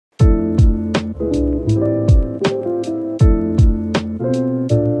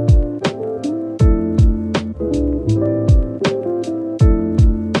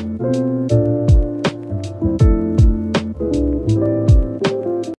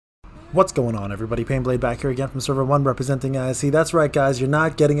What's going on, everybody? Payneblade back here again from server 1 representing ISC. That's right, guys, you're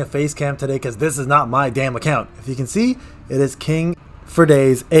not getting a face cam today because this is not my damn account. If you can see, it is King for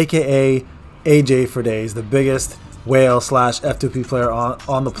Days, aka AJ for Days, the biggest whale slash F2P player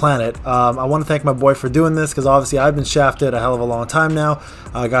on the planet. I want to thank my boy for doing this because obviously I've been shafted a hell of a long time now.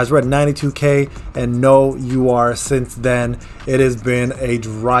 Guys, we're at 92k and no UR since then. It has been a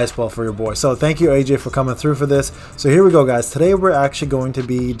dry spell for your boy. So thank you, AJ, for coming through for this. So here we go, guys. Today we're actually going to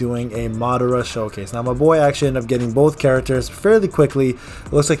be doing a Madara showcase. Now my boy actually ended up getting both characters fairly quickly.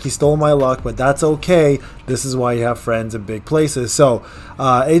 It looks like he stole my luck, but that's okay. This is why you have friends in big places. So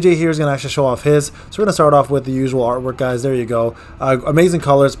AJ here is going to actually show off his. So we're going to start off with the usual artwork, guys. There you go. Amazing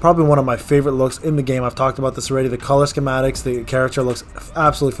colors. Probably one of my favorite looks in the game. I've talked about this already. The color schematics, the character looks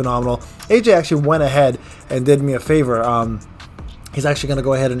absolutely phenomenal. AJ actually went ahead and did me a favor. He's actually going to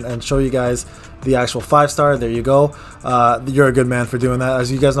go ahead and show you guys the actual 5-star. There you go. You're a good man for doing that.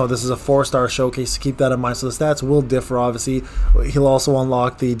 As you guys know, this is a 4-star showcase. Keep that in mind. So the stats will differ, obviously. He'll also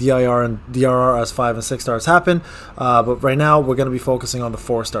unlock the DIR and DRR as 5 and 6 stars happen. But right now, we're going to be focusing on the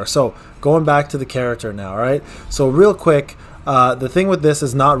 4-star. So going back to the character now, all right? So real quick, the thing with this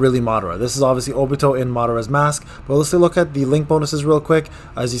is not really Madara. This is obviously Obito in Madara's mask. But let's look at the link bonuses real quick.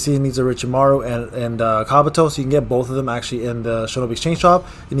 As you see, it needs a Richimaru and Kabuto, so you can get both of them actually in the Shinobi Exchange Shop.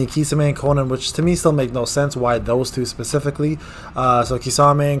 You need Kisame and Konan, which to me still make no sense why those two specifically. So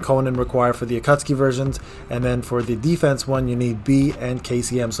Kisame and Konan require for the Akatsuki versions, and then for the defense one, you need B and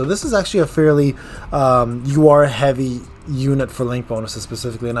KCM. So this is actually a fairly UR heavy unit for link bonuses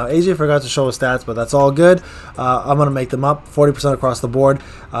specifically. Now AJ forgot to show his stats, but that's all good. I'm gonna make them up 40% across the board.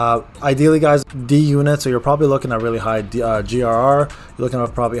 Ideally, guys, D units, so you're probably looking at really high GRR. You're looking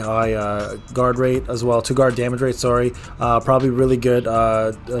at probably high guard rate as well, 2 guard damage rate, sorry. Probably really good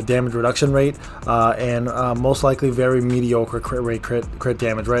damage reduction rate, and most likely very mediocre crit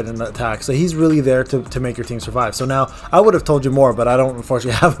damage, right, in the attack. So he's really there to make your team survive. So now I would have told you more, but I don't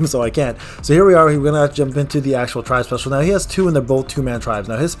unfortunately have him, so I can't. So here we are. We're gonna jump into the actual tribe special. Now he has 2 and they're both 2-man tribes.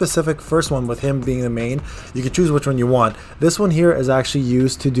 Now his specific first one, with him being the main, you can choose which one you want. This one here is actually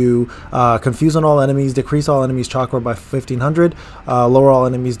used to do confuse on all enemies, decrease all enemies chakra by 1500, lower all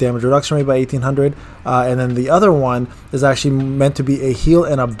enemies damage reduction rate by 1800, and then the other one is actually meant to be a heal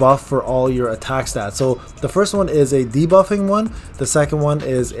and a buff for all your attack stats. So the first one is a debuffing one, the second one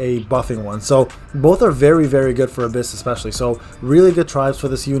is a buffing one. So both are very, very good for Abyss especially. So really good tribes for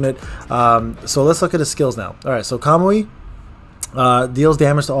this unit. So let's look at his skills now. Alright, so Kamui deals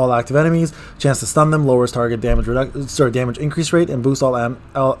damage to all active enemies, chance to stun them, lowers target damage damage increase rate, and boosts all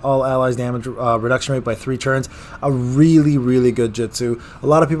allies damage reduction rate by 3 turns. A really, really good jutsu. A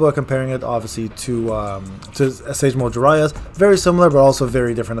lot of people are comparing it obviously to Sage Mode Jiraiya's. Very similar, but also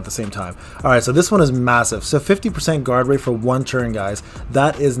very different at the same time. Alright, so this one is massive. So 50% guard rate for 1 turn, guys.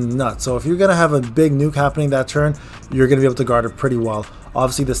 That is nuts. So if you're gonna have a big nuke happening that turn, you're gonna be able to guard it pretty well.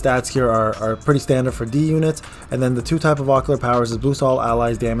 Obviously the stats here are pretty standard for D units, and then the 2 type of ocular powers is boost all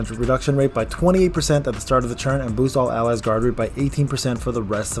allies damage reduction rate by 28% at the start of the turn and boost all allies guard rate by 18% for the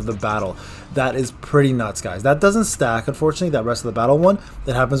rest of the battle. That is pretty nuts, guys. That doesn't stack, unfortunately, that rest of the battle one.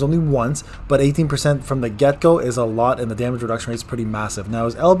 That happens only once, but 18% from the get-go is a lot, and the damage reduction rate is pretty massive. Now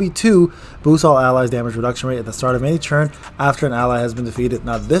his LB2 boosts all allies damage reduction rate at the start of any turn after an ally has been defeated.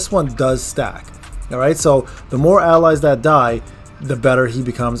 Now this one does stack. Alright, so the more allies that die, the better he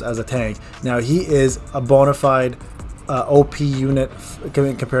becomes as a tank. Now he is a bona fide OP unit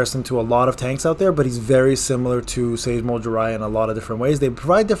in comparison to a lot of tanks out there, but he's very similar to Sage Mode Jiraiya in a lot of different ways. They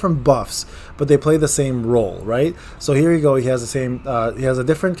provide different buffs, but they play the same role, right? So here you go. He has the same. He has a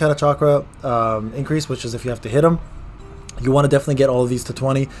different kind of chakra increase, which is if you have to hit him. You want to definitely get all of these to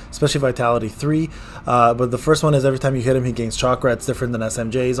 20, especially Vitality 3. But the first one is every time you hit him, he gains chakra. It's different than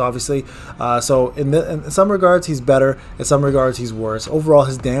SMJ's, obviously. So in some regards, he's better. In some regards, he's worse. Overall,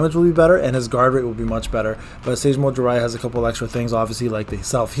 his damage will be better, and his guard rate will be much better. But Sage Mode Jiraiya has a couple extra things, obviously, like the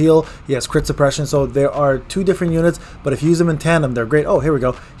self-heal. He has crit suppression. So there are 2 different units, but if you use them in tandem, they're great. Oh, here we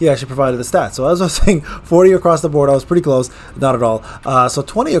go. He actually provided the stats. So as I was saying, 40 across the board. I was pretty close. Not at all. So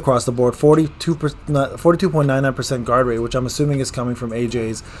 20 across the board, 42.99% guard rate, which I'm assuming is coming from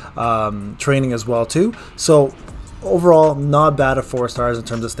AJ's training as well too. So overall, not bad at 4 stars in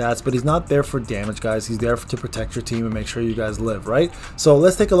terms of stats, but he's not there for damage, guys. He's there to protect your team and make sure you guys live, right? So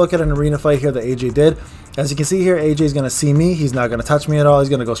let's take a look at an arena fight here that AJ did. As you can see here, AJ is going to see me. He's not going to touch me at all. He's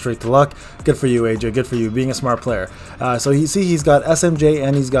going to go straight to luck. Good for you, AJ. Good for you, being a smart player. So you see he's got SMJ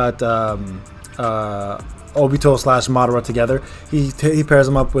and he's got Obito slash Madara together. He pairs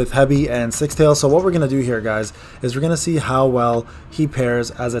them up with Heavy and Six Tails. So what we're going to do here, guys, is we're going to see how well he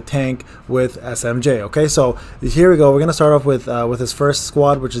pairs as a tank with SMJ. Okay, so here we go. We're going to start off with his first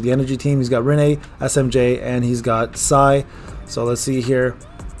squad, which is the energy team. He's got Rinne, SMJ, and he's got Sai. So let's see here.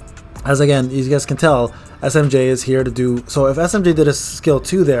 As again, you guys can tell, SMJ is here to do, so if SMJ did a skill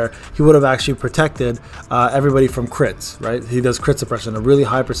 2 there, he would have actually protected everybody from crits, right? He does crit suppression, a really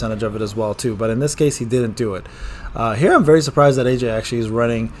high percentage of it as well too, but in this case he didn't do it. Here I'm very surprised that AJ actually is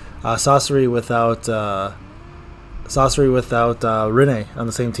running Sasori without Rinne on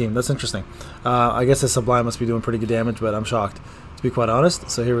the same team. That's interesting. I guess his Sublime must be doing pretty good damage, but I'm shocked, to be quite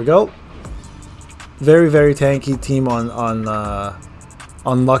honest. So here we go. Very, very tanky team on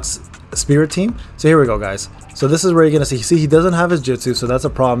Luck's Spirit team. So here we go, guys. So this is where you're gonna see he doesn't have his Jutsu, so that's a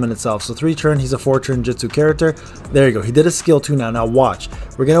problem in itself. So 3 turn, he's a 4 turn Jutsu character. There you go. He did a skill 2 now. Now watch.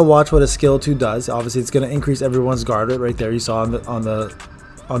 We're gonna watch what a skill 2 does. Obviously, it's gonna increase everyone's guard rate right there. You saw on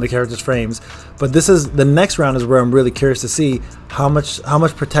the character's frames. But this is the next round is where I'm really curious to see how much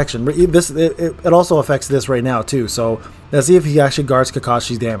protection. It also affects this right now too. So let's see if he actually guards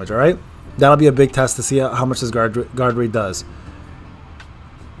Kakashi's damage. All right, that'll be a big test to see how much his guard rate does.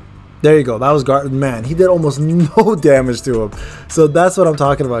 There you go. That was guard. Man, he did almost no damage to him. So that's what I'm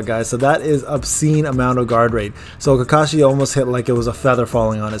talking about, guys. So that is obscene amount of guard rate. So Kakashi almost hit like it was a feather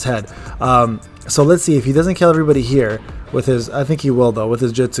falling on his head. So let's see if he doesn't kill everybody here with his. I think he will though with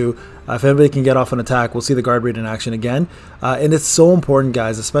his Jutsu. If anybody can get off an attack, we'll see the guard rate in action again. And it's so important,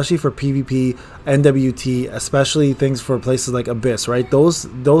 guys, especially for PvP, NWT, especially things for places like Abyss, right? Those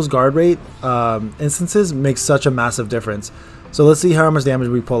guard rate instances make such a massive difference. So let's see how much damage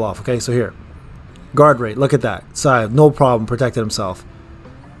we pull off. Okay, so here. Guard rate, look at that. Sai, no problem, protected himself.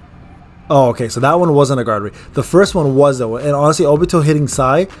 Oh, okay, so that one wasn't a guard rate. The first one was though, and honestly, Obito hitting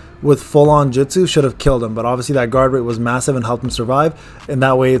Sai with full-on Jutsu should have killed him, but obviously that guard rate was massive and helped him survive, and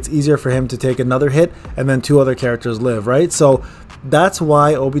that way it's easier for him to take another hit, and then 2 other characters live, right? So that's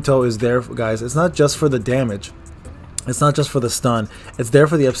why Obito is there, guys. It's not just for the damage. It's not just for the stun. It's there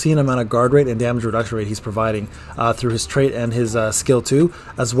for the obscene amount of guard rate and damage reduction rate he's providing through his trait and his skill 2,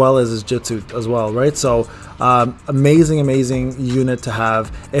 as well as his Jutsu as well, right? So amazing unit to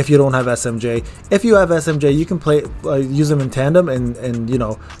have if you don't have SMJ. If you have SMJ, you can play use them in tandem and you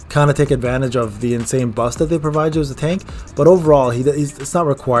know, kind of take advantage of the insane buff that they provide you as a tank. But overall, it's not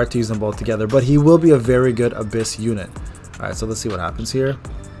required to use them both together, but he will be a very good Abyss unit. All right, so let's see what happens here.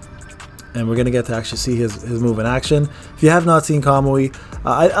 And we're going to get to actually see his move in action. If you have not seen Kamui,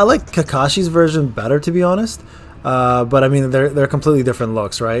 I like Kakashi's version better, to be honest. But I mean, they're completely different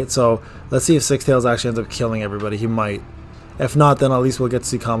looks, right? So let's see if Six Tails actually ends up killing everybody. He might. If not, then at least we'll get to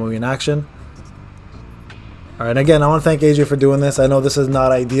see Kamui in action. Alright, again, I want to thank AJ for doing this. I know this is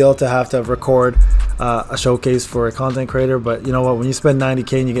not ideal to have record a showcase for a content creator, but you know what? When you spend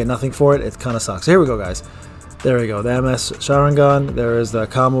 90k and you get nothing for it, it kind of sucks. So here we go, guys. There we go. The MS Sharingan. There is the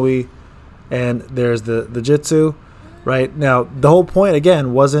Kamui. And there's the Jutsu, right? Now, the whole point,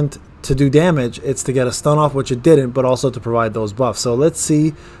 again, wasn't to do damage. It's to get a stun off, which it didn't, but also to provide those buffs. So let's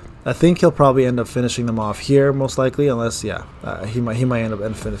see. I think he'll probably end up finishing them off here, most likely, unless, yeah, he might end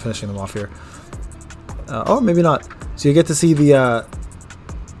up finishing them off here. Oh, maybe not. So you get to see the...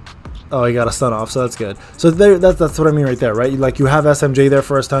 oh, he got a stun off, so that's good. So that's what I mean right there, right? Like, you have SMJ there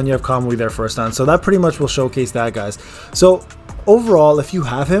for a stun, you have Kamui there for a stun. So that pretty much will showcase that, guys. So overall, if you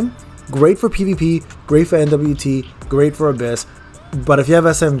have him, great for PvP, great for NWT, great for Abyss. But if you have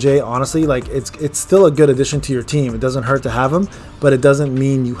SMJ, honestly, like it's still a good addition to your team. It doesn't hurt to have him, but it doesn't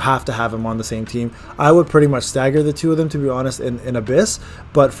mean you have to have him on the same team. I would pretty much stagger the 2 of them, to be honest, in Abyss.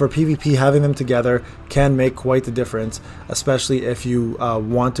 But for PvP, having them together can make quite the difference, especially if you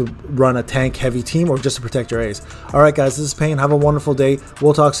want to run a tank-heavy team or just to protect your A's. All right, guys, this is Payne. Have a wonderful day.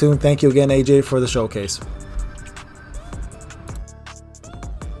 We'll talk soon. Thank you again, AJ, for the showcase.